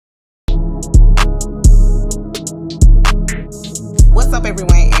up,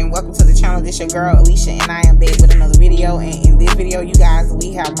 everyone, and welcome to the channel. This your girl Alicia, and I am back with another video. And in this video, you guys,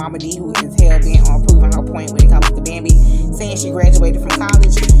 we have Mommadee, who is hell-bent on proving her point when it comes to Bambi, saying she graduated from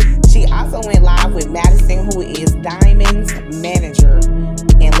college. She also went live with Madison, who is Diamond's manager,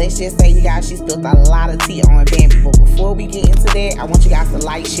 and let's just say, you guys, she spilled a lot of tea on Bambi. But before we get into that, I want you guys to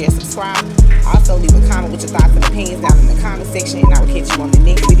like, share, subscribe. Also leave a comment with your thoughts and opinions down in the comment section, and I will catch you on the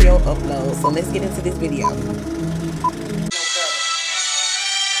next video upload. So let's get into this video.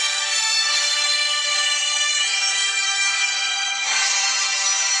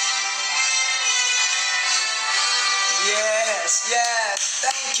 Yes,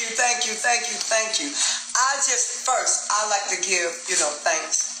 thank you. I like to give,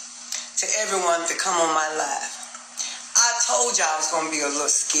 thanks to everyone to come on my live. I told y'all it's going to be a little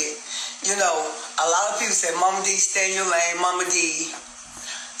skit. A lot of people say, Mommadee, stay in your lane. Mommadee,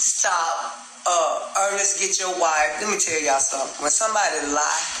 stop. Ernest, get your wife. Let me tell y'all something. When somebody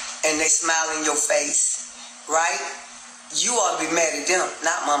lie and they smile in your face, right, you ought to be mad at them,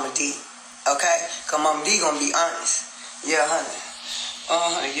 not Mommadee. Okay? Because Mommadee going to be honest. Yeah, honey.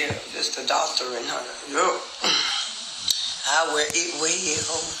 Honey, yeah. This the doctor and honey. Look. I wear it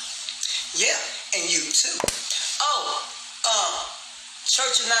well. Yeah, and you too.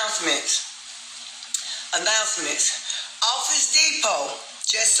 Church announcements. Office Depot,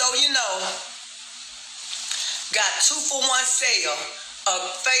 just so you know, got 2-for-1 sale of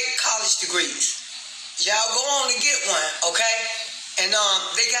fake college degrees. Y'all go on and get one, okay? And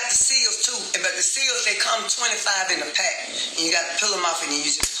they got the seals too, but the seals, they come 25 in a pack, and you got to peel them off and you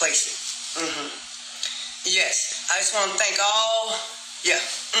just place it. Yes, I just want to thank all,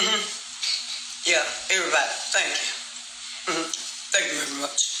 everybody. Thank you. Thank you very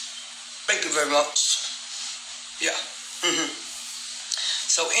much. Thank you very much. Yeah.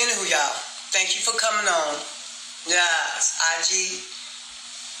 So anywho, y'all, thank you for coming on. Yes, IG,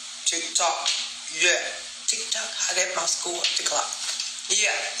 TikTok, TikTok, how that my school up the clock.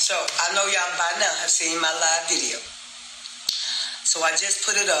 Yeah, so I know y'all by now have seen my live video. So I just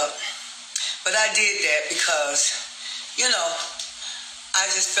put it up. But I did that because, I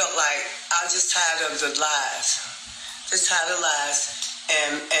just felt like I was just tired of the lies. Just tired of lies.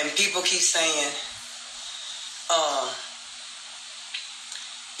 And people keep saying,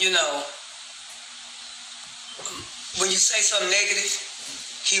 when you say something negative,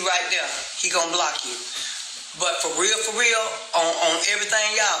 he right there. He gonna block you. But for real, on everything,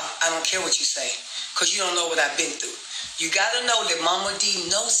 y'all, I don't care what you say. Because you don't know what I've been through. You got to know that Mommadee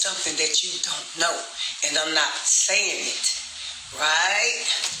knows something that you don't know. And I'm not saying it. Right?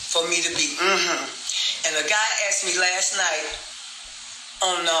 For me to be, And a guy asked me last night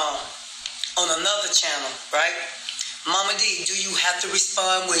on another channel, right? Mommadee, do you have to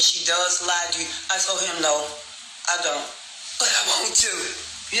respond when she does lie to you? I told him, no, I don't. But I want to.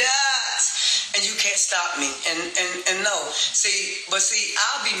 Yes. And you can't stop me. And no. See,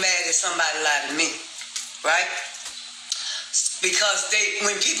 I'll be mad if somebody lie to me. Right? Because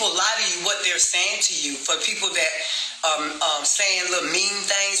when people lie to you, what they're saying to you, for people that saying little mean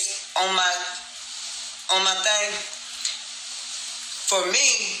things on my thing, for me,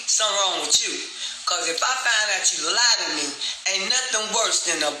 something wrong with you. Because if I find out you lie to me, ain't nothing worse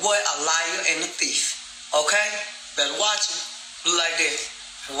than a liar and a thief. Okay? Better watch him. Do like that.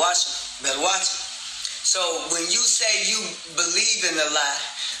 Better watch him. So when you say you believe in the lie,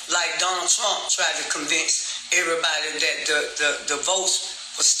 like Donald Trump tried to convince everybody that the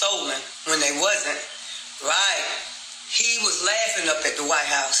votes were stolen when they wasn't, right? He was laughing up at the White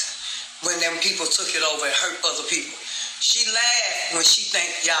House when them people took it over and hurt other people. She laughed when she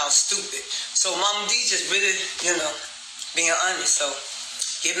think y'all stupid. So Mommadee just really, being honest. So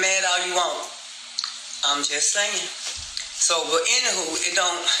get mad all you want. I'm just saying. So, but anywho, it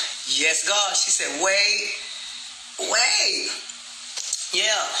don't, yes, God, she said, wait.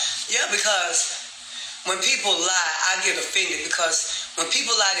 Yeah, because when people lie, I get offended because when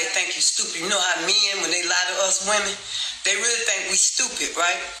people lie, they think you stupid. You know how men, when they lie to us women, they really think we stupid,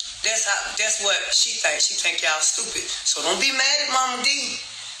 right? That's what she thinks. She think y'all stupid. So don't be mad at Mommadee.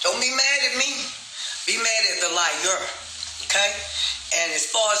 Don't be mad at me. Be mad at the liar, okay? And as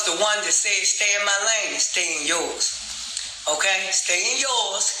far as the one that said stay in my lane, stay in yours. Okay? Stay in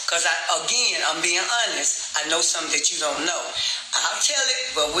yours, because I'm being honest. I know something that you don't know. I'll tell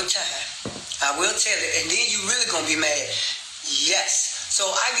it, but with time. I will tell it, and then you really going to be mad. Yes. So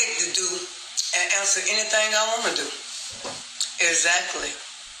I get to do and answer anything I want to do. Exactly.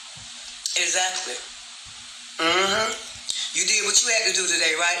 You did what you had to do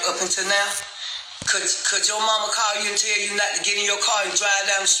today, right? Up until now? Could your mama call you and tell you not to get in your car and drive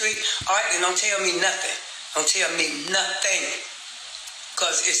down the street? All right, then don't tell me nothing. Don't tell me nothing.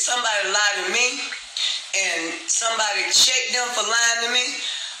 Because if somebody lied to me and somebody checked them for lying to me,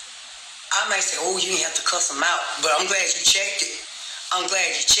 I might say, oh, you didn't have to cuss them out. But I'm glad you checked it. I'm glad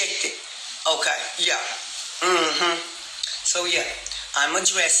you checked it. Okay, yeah. So, yeah, I'm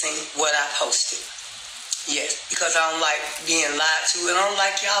addressing what I posted. Yes, because I don't like being lied to, and I don't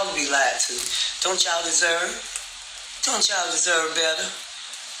like y'all to be lied to. Don't y'all deserve? Don't y'all deserve better?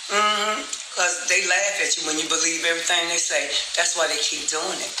 Because they laugh at you when you believe everything they say. That's why they keep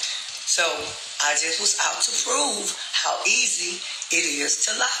doing it. So I just was out to prove how easy it is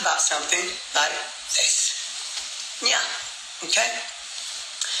to lie about something like this. Yeah, okay?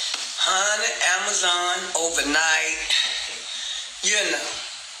 Honey, Amazon overnight. You know,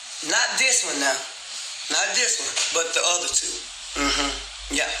 not this one now. Not this one, but the other two.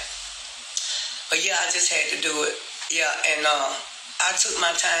 Yeah. But yeah, I just had to do it. Yeah, and I took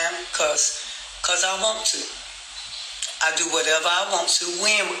my time because I want to. I do whatever I want to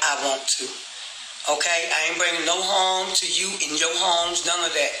when I want to. Okay? I ain't bringing no harm to you in your homes, none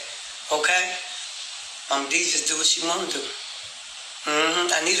of that. Okay? Mommadee just do what she want to do.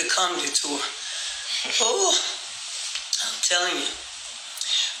 I need a comedy tour. Oh, I'm telling you.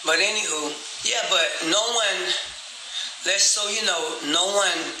 But anywho, yeah, but no one, so you know, no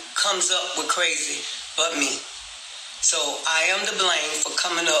one comes up with crazy but me. So I am to blame for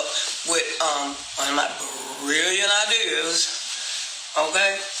coming up with one of my brilliant ideas,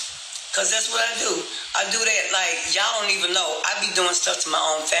 okay? Because that's what I do. I do that like, y'all don't even know. I be doing stuff to my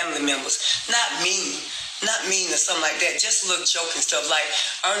own family members. Not mean or something like that. Just a little joking stuff like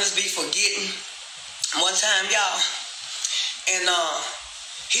Ernest be forgetting one time, y'all. And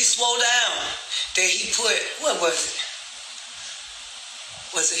he swore down that he put, what was it?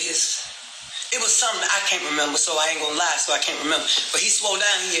 Was it his? It was something I can't remember, so I ain't gonna lie, so I can't remember. But he swore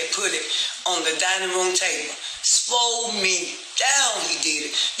down he had put it on the dining room table. Swore me down he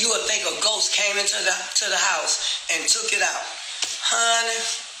did it. You would think a ghost came into the house and took it out. Honey,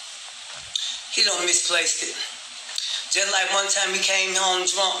 he done misplaced it. Just like one time he came home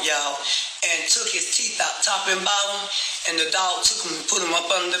drunk, y'all, and took his teeth out, top and bottom, and the dog took him and put him up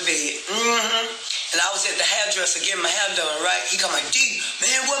under the bed. And I was at the hairdresser getting my hair done, right? He come like, D,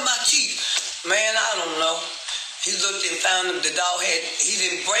 man, where my teeth? Man, I don't know. He looked and found him. The dog he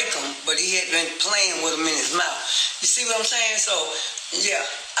didn't break them, but he had been playing with them in his mouth. You see what I'm saying? So, yeah,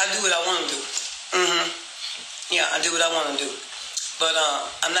 I do what I want to do. Yeah, I do what I want to do. But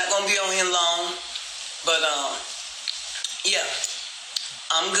I'm not going to be on here long. But, yeah,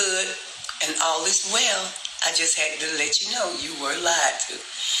 I'm good. And all is well. I just had to let you know you were lied to.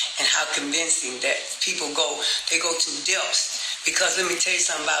 And how convincing that people they go to depths. Because let me tell you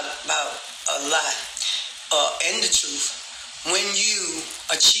something about a lie and the truth. When you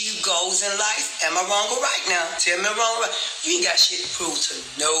achieve goals in life, am I wrong or right now? Tell me wrong or right. You ain't got shit to prove to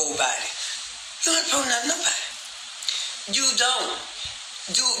nobody. You don't have to prove nothing to nobody. You don't.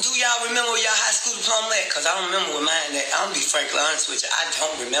 Do y'all remember where y'all high school diploma at? Because I don't remember where mine at. I'm going to be frankly honest with you. I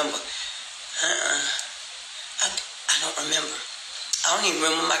don't remember. I don't remember. I don't even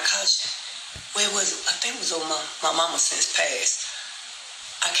remember my college. Where was it? I think it was on my mama since passed.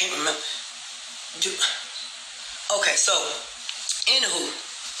 I can't remember. Okay, so, anywho.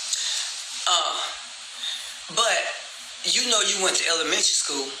 But, you know you went to elementary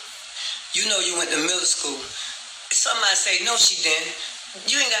school. You know you went to middle school. Somebody say, no, she didn't.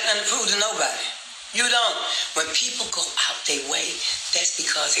 You ain't got nothing to prove to nobody. You don't. When people go out their way, that's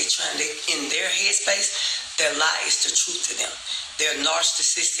because they're trying to, in their headspace, their lie is the truth to them. They're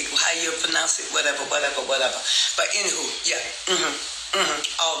narcissistic, how you pronounce it, whatever. But anywho, yeah,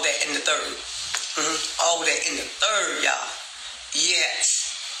 all that in the third. All that in the third, y'all.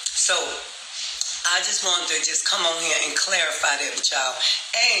 Yes. So, I just wanted to just come on here and clarify that with y'all.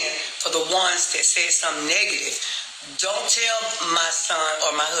 And for the ones that said something negative, don't tell my son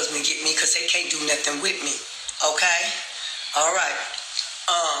or my husband get me because they can't do nothing with me. Okay? All right.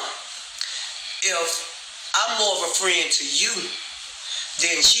 If I'm more of a friend to you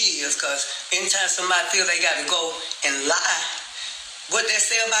than she is, because anytime somebody feels they got to go and lie, what they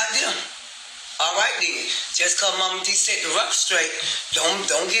say about them? All right then. Just because Mommadee set the rock straight,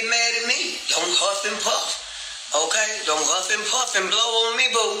 don't get mad at me. Don't huff and puff. Okay? Don't huff and puff and blow on me,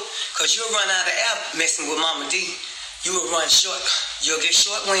 boo. Because you'll run out of air messing with Mommadee. You will run short. You'll get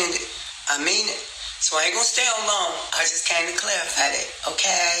short-winded. I mean it. So I ain't going to stay on long. I just came to clarify that.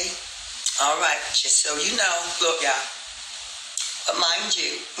 Okay? All right. Just so you know. Look, y'all. But mind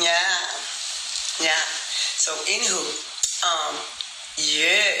you. Yeah. So, anywho.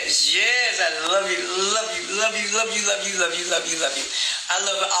 Yes. I love you. I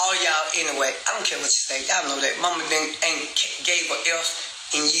love all y'all anyway. I don't care what you say. Y'all know that. Mama ain't gave a F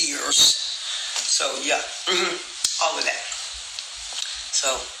in years. So yeah, all of that.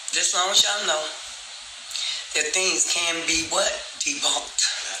 So just as long as y'all know that things can be what?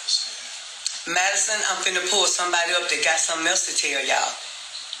 Debunked. Madison, I'm finna pull somebody up that got something else to tell y'all.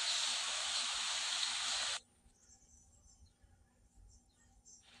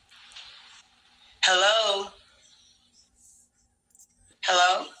 Hello?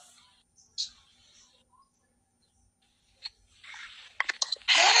 Hello?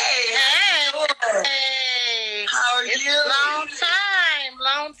 Hey, how you doing? Hey, How are it's you?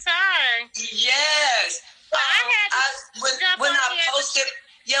 long time. Yes.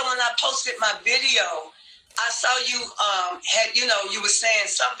 When I posted my video, I saw you you were saying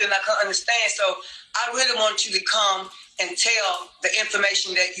something I couldn't understand. So I really want you to come and tell the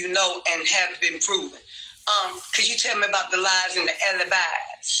information that you know and have been proven. Could you tell me about the lies and the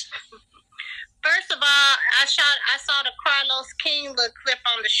alibis? First of all, I saw the Carlos King little clip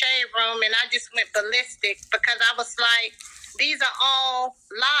on the Shade Room, and I just went ballistic because I was like, these are all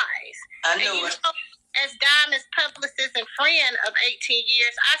lies. I knew it. As Diamond's publicist and friend of 18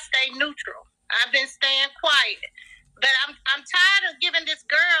 years, I stay neutral. I've been staying quiet. But I'm tired of giving this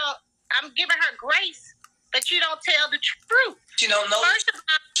girl, I'm giving her grace, but you don't tell the truth. You don't know the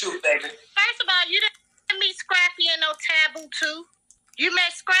truth, baby. First of all, you didn't meet Scrappy in no Taboo 2. You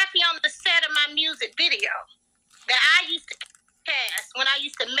met Scrappy on the set of my music video that I used to cast when I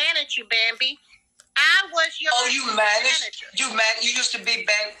used to manage you, Bambi. I was your manager. You used to be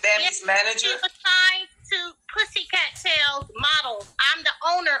Bambi's manager? She was signed to Pussycat Tales models. I'm the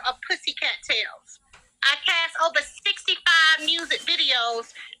owner of Pussycat Tales. I cast over 65 music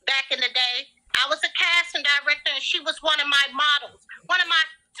videos back in the day. I was a casting director, and she was one of my models, one of my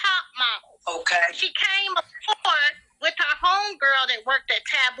top models. Okay. She came aboard with her homegirl that worked at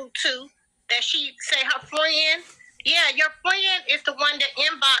Taboo 2, that she say her friend. Yeah, your friend is the one that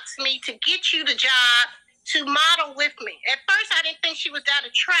inboxed me to get you the job to model with me. At first, I didn't think she was that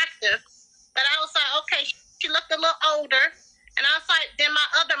attractive, but I was like, okay, she looked a little older, and I was like, then my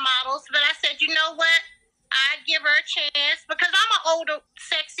other models, but I said, you know what? I give her a chance because I'm an older,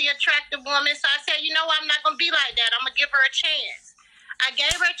 sexy, attractive woman, so I said, you know what? I'm not going to be like that. I'm going to give her a chance. I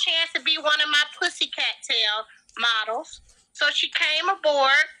gave her a chance to be one of my Pussycat Tail models. So she came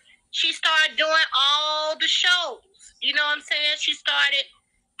aboard. She started doing all the shows. You know what I'm saying? She started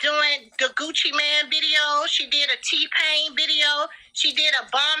doing the Gucci Man video. She did a T-Pain video. She did a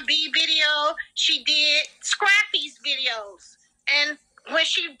Bambi video. She did Scrappy's videos. And when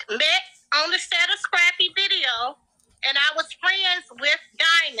she met on the set of Scrappy video, and I was friends with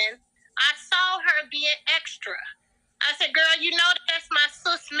Diamond, I saw her being extra. I said, girl, you know that's my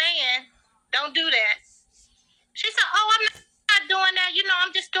sis man. Don't do that. She said, oh, I'm not doing that. You know,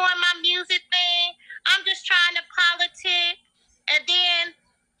 I'm just doing my music thing. I'm just trying to politic. And then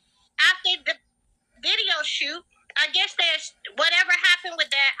after the video shoot, I guess there's whatever happened with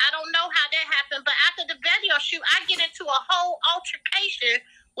that. I don't know how that happened. But after the video shoot, I get into a whole altercation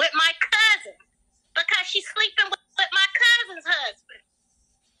with my cousin because she's sleeping with my cousin's husband.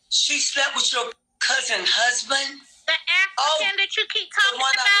 She slept with your cousin's husband? The African that you keep talking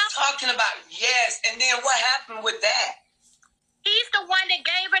about? The one I was talking about, yes. And then what happened with that? He's the one that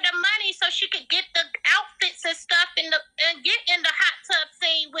gave her the money so she could get the outfits and stuff and get in the hot tub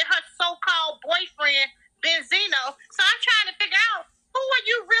scene with her so-called boyfriend, Benzino. So I'm trying to figure out, who are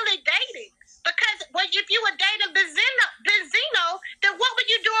you really dating? Because if you were dating Benzino, then what were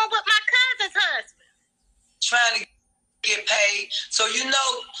you doing with my cousin's husband? Trying to get paid. So you know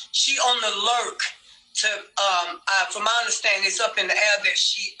she on the lurk to, from my understanding, it's up in the air that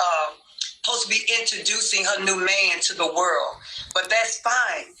she supposed to be introducing her new man to the world. But that's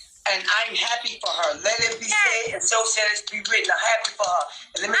fine. And I'm happy for her. Let it be said, and so shall it be written. I'm happy for her.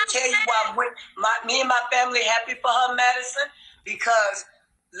 And let me tell you why me and my family happy for her, Madison, because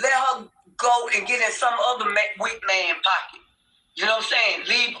let her go and get in some other weak man pocket. You know what I'm saying?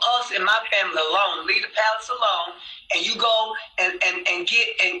 Leave us and my family alone. Leave the palace alone. And you go and get,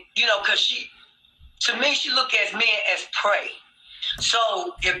 and you know, because to me, she look at men as prey. So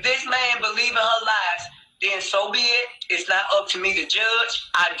if this man believe in her lies, then so be it. It's not up to me to judge.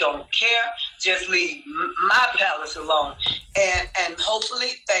 I don't care. Just leave my palace alone. And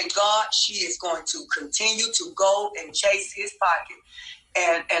hopefully, thank God, she is going to continue to go and chase his pocket.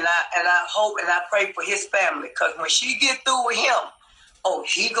 And I hope and I pray for his family. Because when she get through with him, oh,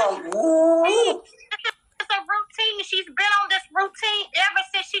 he gonna woo. It's a routine. She's been on this routine ever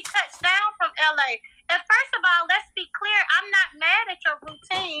since she touched down from LA. And first of all, let's be clear, I'm not mad at your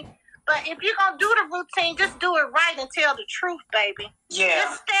routine, but if you're going to do the routine, just do it right and tell the truth, baby. Yeah.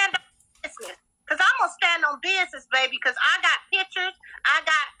 Just stand on business. Because I'm going to stand on business, baby, because I got pictures, I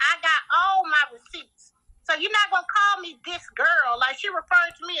got all my receipts. So you're not gonna call me this girl. Like she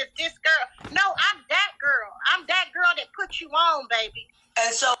referred to me as this girl. No, I'm that girl. I'm that girl that put you on, baby.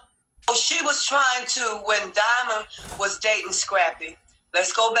 And so she was trying to, when Diamond was dating Scrappy,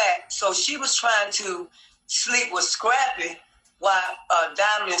 let's go back. So she was trying to sleep with Scrappy while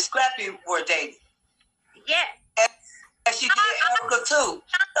Diamond and Scrappy were dating. Yes. And she did Erica too.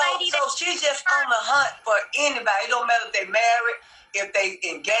 So she's just on the hunt for anybody. It don't matter if they married, if they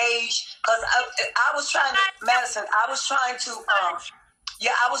engaged. Because I was trying to, Madison, I was trying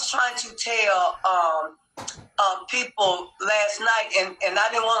to tell people last night, and I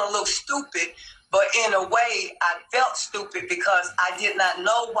didn't want to look stupid, but in a way I felt stupid because I did not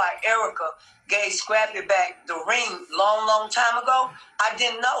know why Erica gave Scrappy back the ring long time ago. I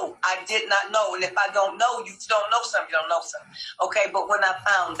didn't know. I did not know. And if I don't know, you don't know something, you don't know something. Okay, but when I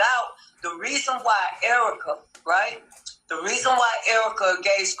found out the reason why Erica, right? The reason why Erica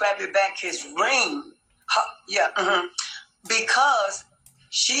gave Scrappy back his ring, because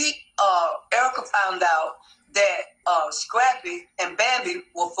Erica found out that Scrappy and Bambi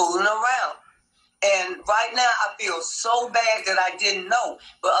were fooling around. And right now, I feel so bad that I didn't know.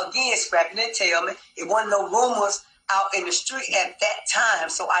 But again, Scrappy didn't tell me. It wasn't no rumors out in the street at that time,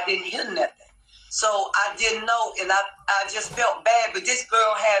 so I didn't hear nothing. So I didn't know, and I just felt bad. But this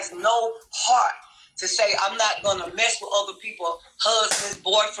girl has no heart to say, I'm not going to mess with other people, husbands,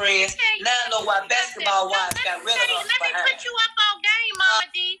 boyfriends. Now I know why basketball wives got rid of her. Let me put you up on game,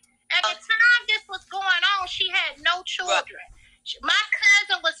 Mommadee. At the time this was going on, she had no children. Right. My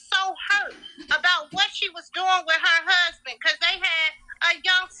cousin was so hurt about what she was doing with her husband because they had a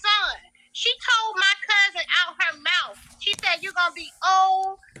young son. She told my cousin out her mouth, she said, you're going to be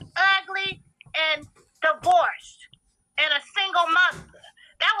old, ugly, and divorced, and a single mother.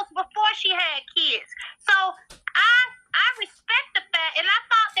 That was before she had kids. So I respect the fact, and I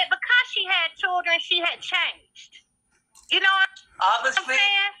thought that because she had children, she had changed. You know what Obviously, I'm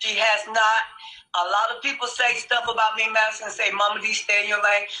saying? She has not. A lot of people say stuff about me, Madison, and say, Mommadee, stay in your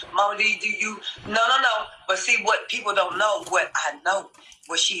lane. Mommadee, do you? No. But see, what people don't know, what I know,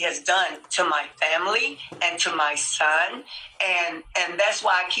 what she has done to my family and to my son, and that's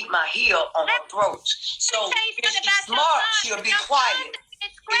why I keep my heel on her throat. So if she's smart, she'll be quiet.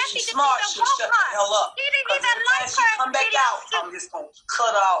 If she's smart, she'll shut the hell up. Because every time she come back out, I'm just going to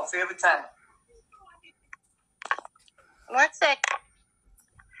cut her off every time. 1 second.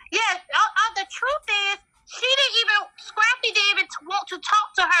 Yes, the truth is, Scrappy didn't even want to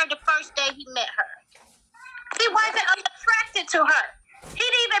talk to her the first day he met her. He wasn't attracted to her. He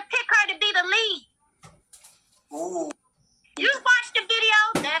didn't even pick her to be the lead. Ooh. You watched the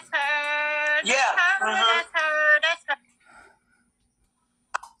video? That's her. That's her.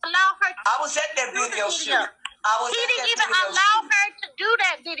 Allow her to I was at that video shoot. He didn't even allow her to do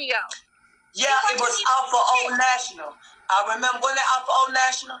that video. Yeah, it was out for Old National. I remember when they out for Old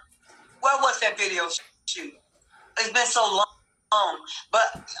National. Where was that video shoot? It's been so long. But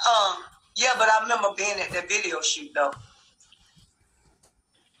but I remember being at that video shoot though.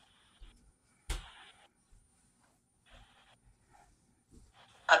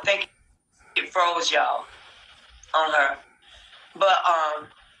 I think it froze y'all on her. But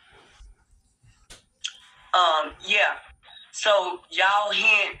yeah. So y'all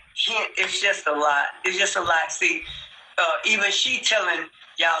hint, it's just a lot. It's just a lot. See, even she telling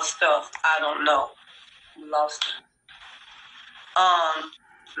y'all stuff, I don't know. Lost her.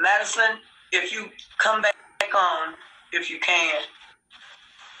 Madison, if you come back on, if you can.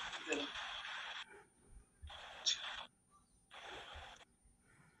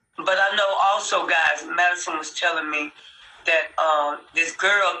 But I know also, guys, Madison was telling me that this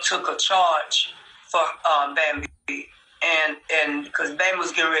girl took a charge for Bambi. And because Bambi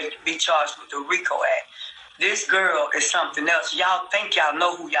was getting ready to be charged with the RICO Act. This girl is something else. Y'all think y'all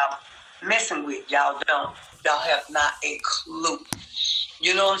know who y'all messing with. Y'all don't. Y'all have not a clue.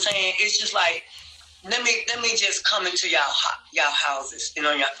 You know what I'm saying? It's just like, let me just come into y'all houses and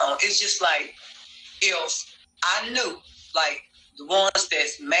on your phone. It's just like, if I knew, like, the ones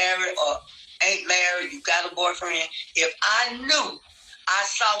that's married or ain't married, you got a boyfriend, if I knew I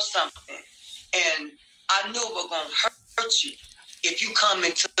saw something and I knew it was going to hurt you if you come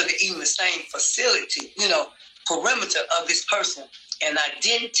into even the same facility, perimeter of this person, and I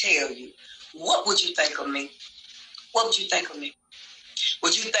didn't tell you, what would you think of me? What would you think of me?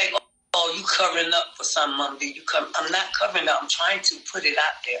 Would you think, oh, you covering up for something, Mommadee? I'm not covering up. I'm trying to put it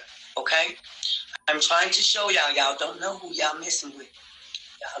out there, okay? I'm trying to show y'all don't know who y'all messing with.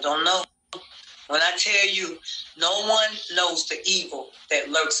 Y'all don't know. When I tell you, no one knows the evil that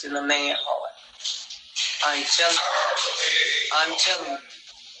lurks in a man's heart. I'm telling you.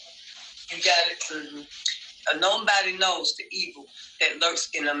 You got it. Mm-hmm. Nobody knows the evil that lurks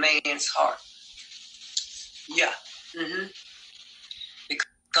in a man's heart. Yeah. Mm-hmm.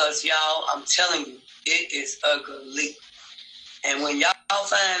 Because y'all, I'm telling you, it is ugly. And when y'all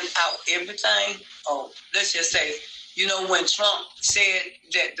find out everything, let's just say, you know, when Trump said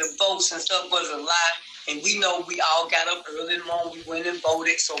that the votes and stuff was a lie, and we know we all got up early in the morning, we went and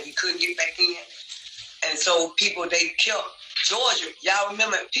voted, so he couldn't get back in. And so people, they kept Georgia. Y'all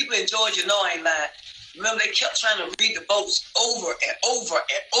remember, people in Georgia know I ain't lying. Remember, they kept trying to read the votes over and over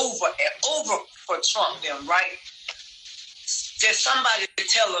and over and over for Trump them, right? There's somebody to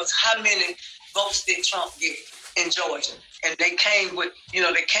tell us how many votes did Trump get in Georgia. And they came with,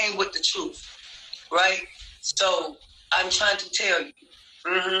 they came with the truth, right? So I'm trying to tell you.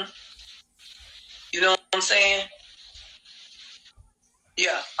 Mm-hmm. You know what I'm saying?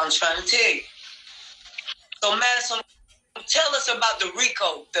 Yeah, I'm trying to tell you. So Madison, tell us about the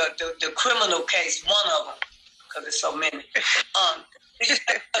RICO, the criminal case, one of them, because there's so many. Tell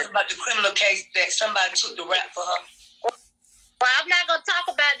us about the criminal case that somebody took the rap for her. Well, I'm not going to talk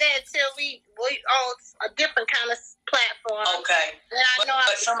about that until we on a different kind of platform. Okay.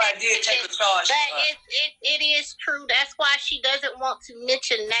 But somebody did take a charge. But it is true. That's why she doesn't want to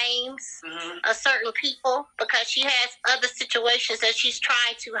mention names of certain people, because she has other situations that she's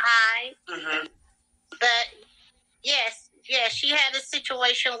trying to hide. Mm-hmm. But, yes, she had a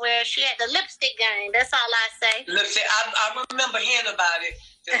situation where she had the lipstick game. That's all I say. Lipstick. I remember hearing about it,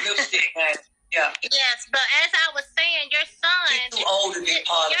 the lipstick game. Yeah. Yes, but as I was saying, your son, she's too old to be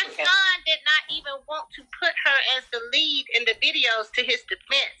part your son did not even want to put her as the lead in the videos to his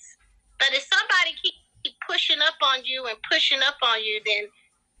defense. But if somebody keep pushing up on you, then,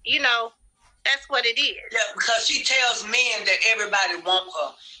 that's what it is. Yeah, because she tells men that everybody want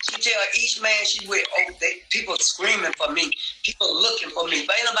her. She tells each man she with, people screaming for me. People looking for me.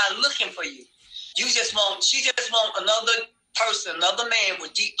 But ain't nobody looking for you. She just want another person, another man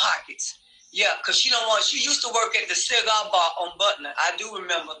with deep pockets. Yeah, because she used to work at the cigar bar on Butler. I do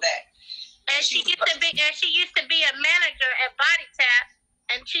remember that. And she used to be a manager at Body Tap,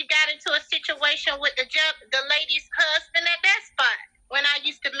 and she got into a situation with the lady's husband at that spot when I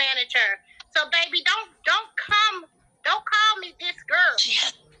used to manage her. So baby, don't call me this girl.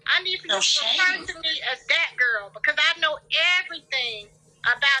 I need you to refer to me as that girl, because I know everything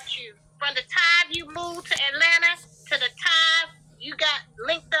about you. From the time you moved to Atlanta to the time you got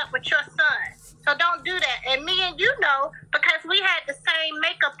linked up with your son. So don't do that. And me and you know, because we had the same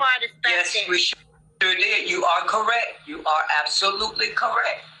makeup artist back then. Yes, we sure did. You are correct. You are absolutely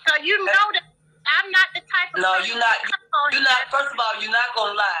correct. So you know that I'm not the type of No, you're not. First of all, you're not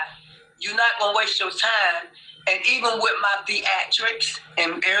going to lie. You're not going to waste your time. And even with my theatrics,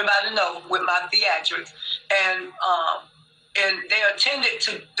 and everybody know with my theatrics, and they intended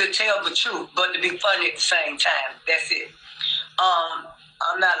to tell the truth, but to be funny at the same time. That's it.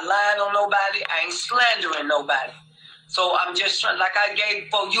 I'm not lying on nobody. I ain't slandering nobody. So I'm just trying, like I gave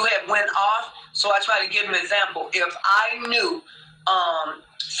before, you had went off, so I try to give an example. If I knew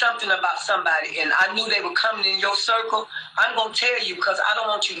something about somebody and I knew they were coming in your circle, I'm going to tell you, because I don't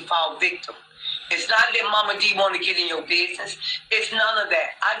want you to fall victim. It's not that Mommadee want to get in your business. It's none of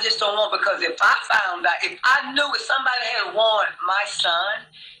that. I just don't want, because if I found out, if I knew if somebody had warned my son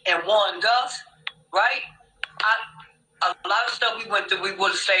and warned us, right, a lot of stuff we went through, we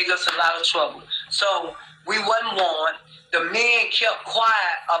would have saved us a lot of trouble. So we wasn't warned. The men kept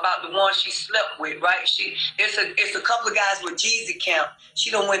quiet about the one she slept with, right? It's a couple of guys with Jeezy Camp.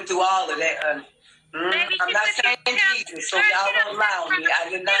 She done went through all of that, honey. I'm not saying Jesus, so y'all don't lie on me. I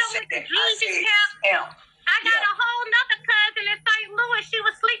did not say that. I said Camp. I got a whole nother cousin in St. Louis. She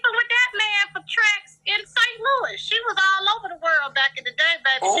was sleeping with that man for tracks in St. Louis. She was all over the world back in the day,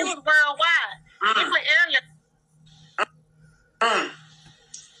 baby. She was worldwide. Different areas.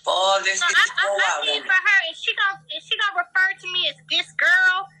 So I need for her, if she gonna refer to me as this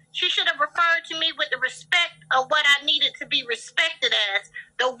girl, she should have referred to me with the respect of what I needed to be respected as,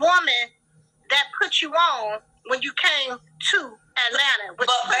 the woman that put you on when you came to Atlanta. But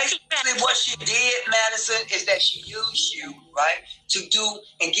basically what she did, Madison, is that she used you, right, to do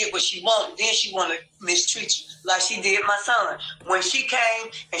and get what she wanted. Then she want to mistreat you like she did my son. When she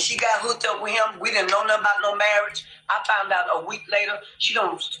came and she got hooked up with him, we didn't know nothing about no marriage. I found out a week later, she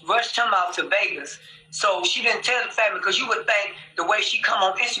done rushed him out to Vegas. So she didn't tell the family, because you would think the way she come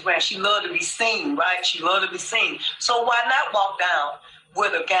on Instagram, she loved to be seen, right? She loved to be seen. So why not walk down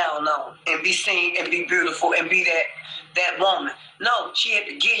with a gown on and be seen and be beautiful and be that woman? No, she had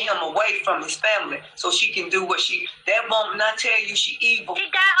to get him away from his family so she can do what that woman, I tell you, she evil. She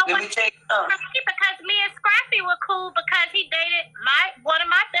got Let away me tell you something. because me and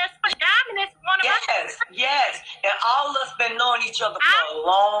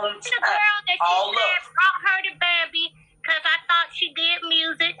the girl that she said brought her to Bambi because I thought she did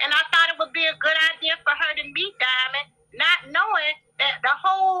music, and I thought it would be a good idea for her to meet Diamond, not knowing that the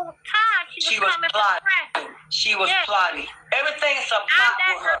whole time she was coming from practice. She was plotting. Everything's a plot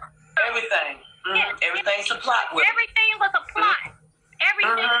with her. Everything. Yes. Everything's a plot with her. Everything was a plot.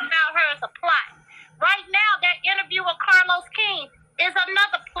 Everything about her is a plot. Right now, that interview with Carlos King is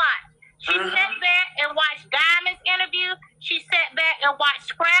another plot. She sat back and watched Diamond's interview. She sat back and watched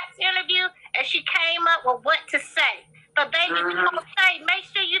Scrap's interview, and she came up with what to say. But baby, you don't say. Make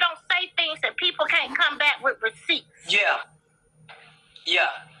sure you don't say things that people can't come back with receipts. Yeah.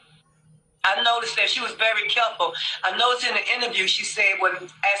 I noticed that she was very careful. I noticed in the interview she said, when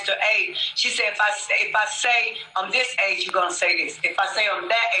asked her age, she said, if I say I'm this age, you're gonna say this. If I say I'm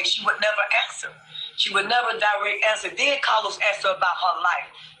that age, she would never answer. She would never direct answer. Then Carlos asked her about her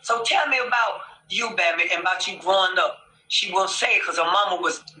life. So tell me about you, Bambi, and about you growing up. She won't say it because her mama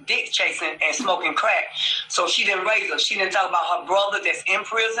was dick chasing and smoking crack. So she didn't raise her. She didn't talk about her brother that's in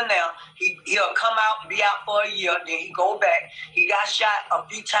prison now. He'll come out, be out for a year, then he go back. He got shot a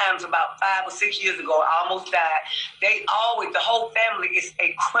few times about 5 or 6 years ago, almost died. The whole family is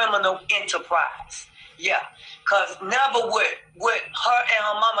a criminal enterprise. Yeah, because never would her and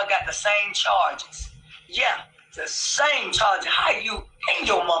her mama got the same charges. Yeah, the same charges. How you and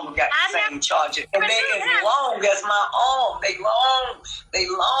your mama got the same charges. And they as long as my arm. They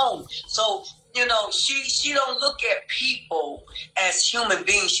long. So, you know, she don't look at people as human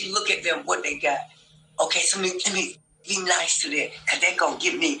beings. She look at them what they got. Okay, so let me be nice to them, because they're going to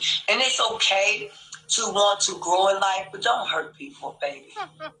give me. And it's okay to want to grow in life, but don't hurt people, baby.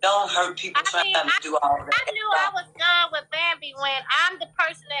 Don't hurt people trying to do all that. I knew I was done with Bambi when I'm the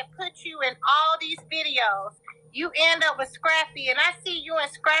person that put you in all these videos. You end up with Scrappy, and I see you and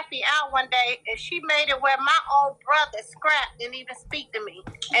Scrappy out one day, and she made it where my own brother, Scrap, didn't even speak to me.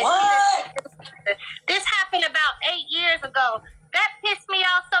 And what? This happened about 8 years ago. That pissed me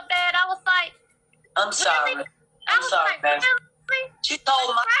off so bad. I was like, I'm sorry. Really? I'm sorry, man. She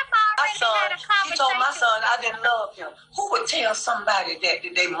told my son I didn't love him. Who would tell somebody that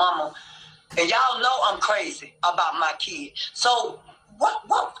they mama? And y'all know I'm crazy about my kid. So what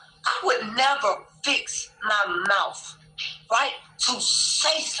I would never fix my mouth, right, to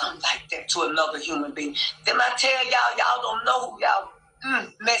say something like that to another human being. Then I tell y'all don't know who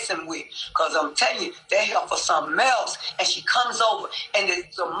y'all messing with. Because I'm telling you, they're here for something else. And she comes over, and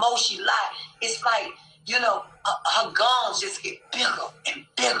the more she lies, it's like, you know, her gums just get bigger and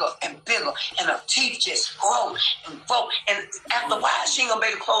bigger and bigger, and her teeth just grow and grow. And after a while, she ain't gonna be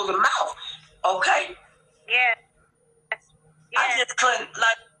able to close her mouth. Okay? Yeah. I just couldn't,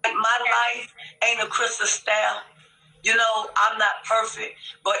 like my life ain't a crystal staff. You know, I'm not perfect,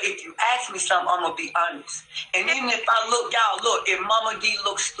 but if you ask me something, I'm gonna be honest. And even if I look, if Mommadee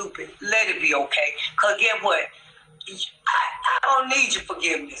looks stupid, let it be okay. Cause get what? I don't need your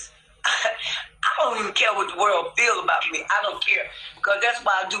forgiveness. I don't even care what the world feels about me. I don't care. Because that's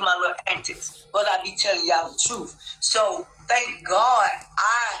why I do my little antics. But I be telling y'all the truth. So, thank God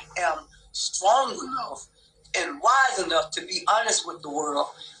I am strong enough and wise enough to be honest with the world.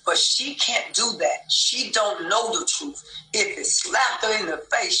 But she can't do that. She don't know the truth. If it slapped her in the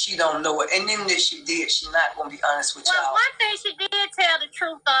face, she don't know it. And even if she did, she's not going to be honest with y'all. Well, one thing she did tell the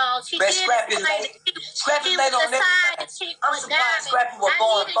truth, though. She did Scrappy late on everything. I'm surprised Scrappy was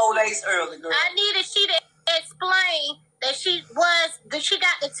born 4 days early, girl. I needed she to explain that she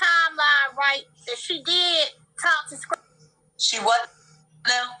got the timeline right, that she did talk to Scrappy. She what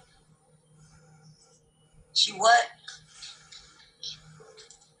now? She what?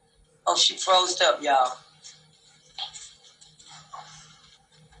 Oh, she froze up, y'all.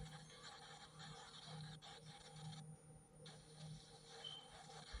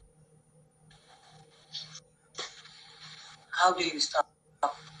 How do you stop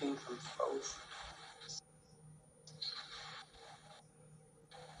being frozen?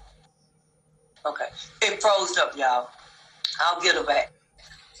 Okay, it froze up, y'all. I'll get her back.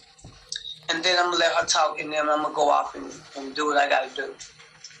 And then I'm going to let her talk, and then I'm going to go off and do what I got to do.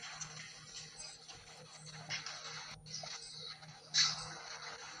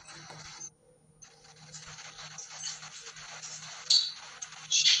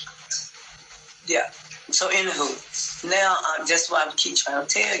 Yeah. So anywho, now that's what I keep trying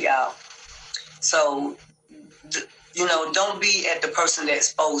to tell y'all. So, you know, don't be at the person that's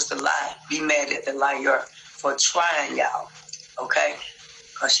supposed to lie. Be mad at the liar for trying, y'all. Okay?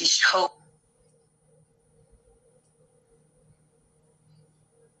 Because she showed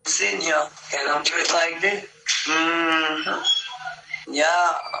sitting here, and I'm just like this.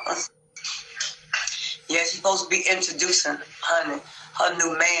 Yeah. Yeah, she's supposed to be introducing honey. her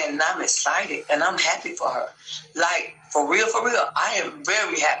new man, and I'm excited, and I'm happy for her. Like, for real, I am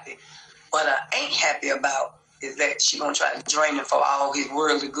very happy. What I ain't happy about is that she gonna try to drain him for all his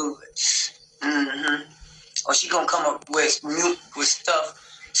worldly goods. Mm-hmm. Or she gonna come up with stuff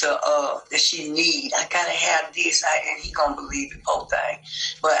to that she need. I gotta have this, and he gonna believe the whole thing.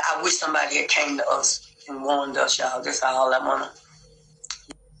 But I wish somebody had came to us and warned us, y'all. That's all I wanna.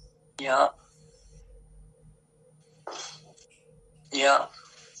 Yeah. Yeah.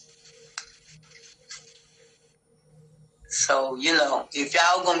 So, you know, if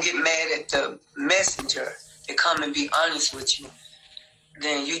y'all gonna get mad at the messenger to come and be honest with you,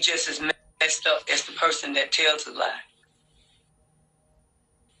 then you just as messed up as the person that tells a lie.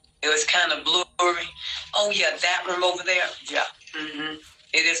 It was kind of blurry. Oh, yeah, that room over there? Yeah. Mm-hmm.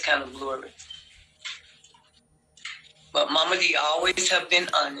 It is kind of blurry. But Mommadee always have been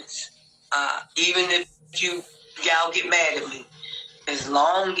honest. Even if y'all get mad at me, as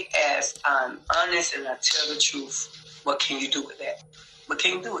long as I'm honest and I tell the truth, what can you do with that? What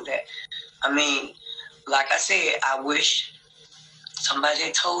can you do with that? I mean, like I said, I wish somebody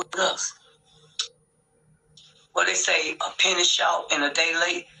had told us. What they say, a penny short and a day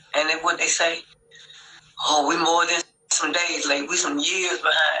late. And then what they say, oh, we more than some days late. We some years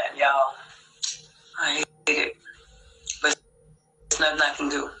behind, y'all. I hate it. But there's nothing I can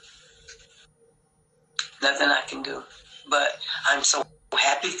do. Nothing I can do. But I'm so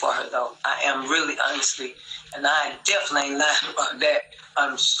happy for her, though. I am really, honestly. And I definitely ain't lying about that.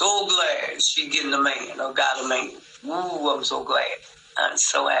 I'm so glad she getting a man or got a man. Ooh, I'm so glad. I'm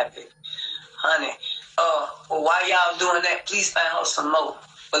so happy. Honey, well, while y'all doing that, please find her some more.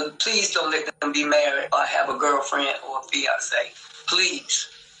 But please don't let them be married or have a girlfriend or a fiance. Please.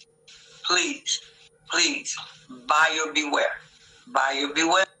 Please. Please. Buyer beware. Buyer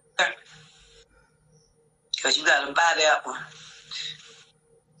beware. Because you got to buy that one.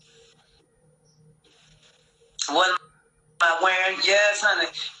 What am I wearing? Yes, honey.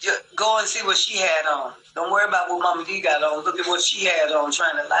 Just go and see what she had on. Don't worry about what Mommadee got on. Look at what she had on,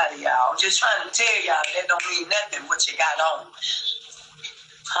 trying to lie to y'all. I'm just trying to tell y'all that don't mean nothing what you got on.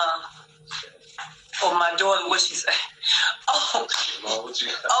 Huh? Oh, my daughter, what she say? Oh,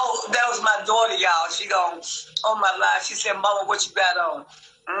 that was my daughter, y'all. She gone, oh my life. She said, Mama, what you got on?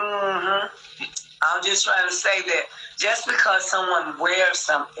 Mm-hmm. I'm just trying to say that just because someone wears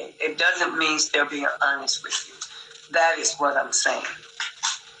something, it doesn't mean they're being honest with you. That is what I'm saying.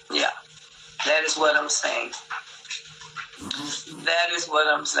 Yeah, that is what I'm saying. That is what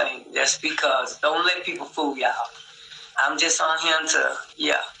I'm saying. Just because. Don't let people fool y'all. I'm just on here to,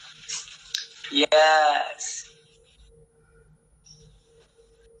 yeah. Yes.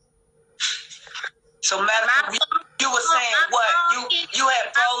 So, Madison, you were saying what? You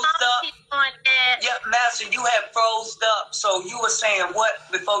had froze up? Yeah, Master, you had froze up. So you were saying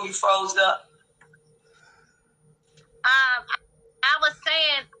what before you froze up? I was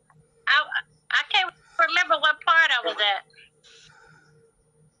saying, I can't remember what part I was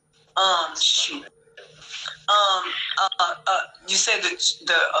at. Shoot. You said the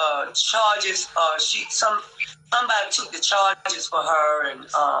charges. Somebody took the charges for her and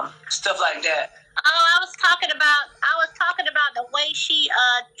stuff like that. Oh, I was talking about the way she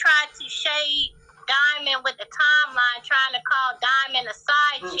tried to shade Diamond with the timeline, trying to call Diamond a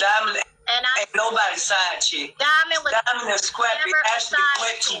side chick. Diamond ain't nobody's side chick. Diamond and Scrappy actually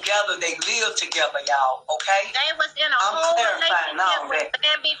went together. They lived together, y'all. Okay. They was in a whole relationship when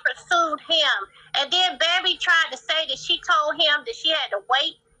Bambi pursued him, and then Bambi tried to say that she told him that she had to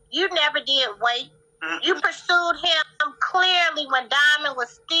wait. You never did wait. Mm-hmm. You pursued him clearly when Diamond was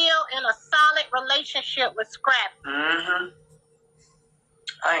still in a solid relationship with Scrappy. Mm-hmm.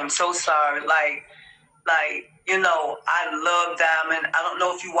 I am so sorry. Like, you know, I love Diamond. I don't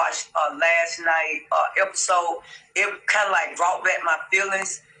know if you watched last night episode. It kind of like brought back my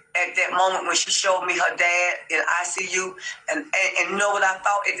feelings at that moment when she showed me her dad in ICU. And you know what I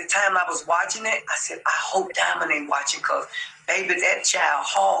thought at the time I was watching it? I said, I hope Diamond ain't watching, because, baby, that child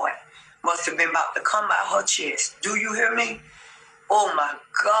hard must have been about to come out her chest. Do you hear me? Oh, my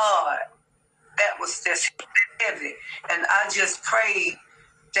God. That was just heavy. And I just prayed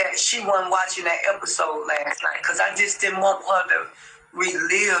that she wasn't watching that episode last night, because I just didn't want her to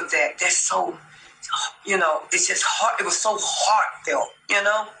relive that. That's so, you know, it's just hard. It was so heartfelt, you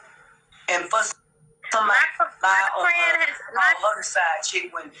know? And for somebody on the other side,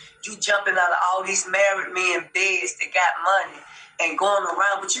 chick, when you jumping out of all these married men beds that got money and going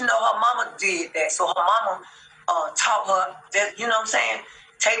around, but you know her mama did that. So her mama taught her that, you know what I'm saying?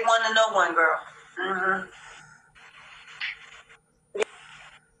 Take one to know one, girl. Mm-hmm.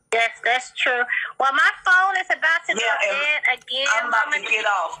 Yeah, Yes, that's true. Well, my phone is about to go dead again. I'm about to get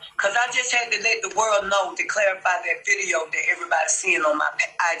off because I just had to let the world know to clarify that video that everybody's seeing on my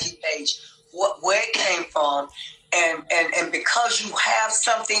IG page, where it came from, and because you have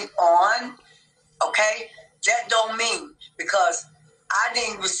something on, okay, that don't mean because I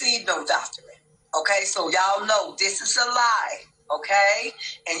didn't receive no doctorate. Okay, so y'all know this is a lie. Okay,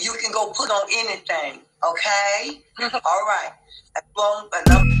 and you can go put on anything. Okay, all right. That's long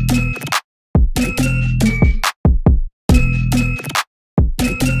enough.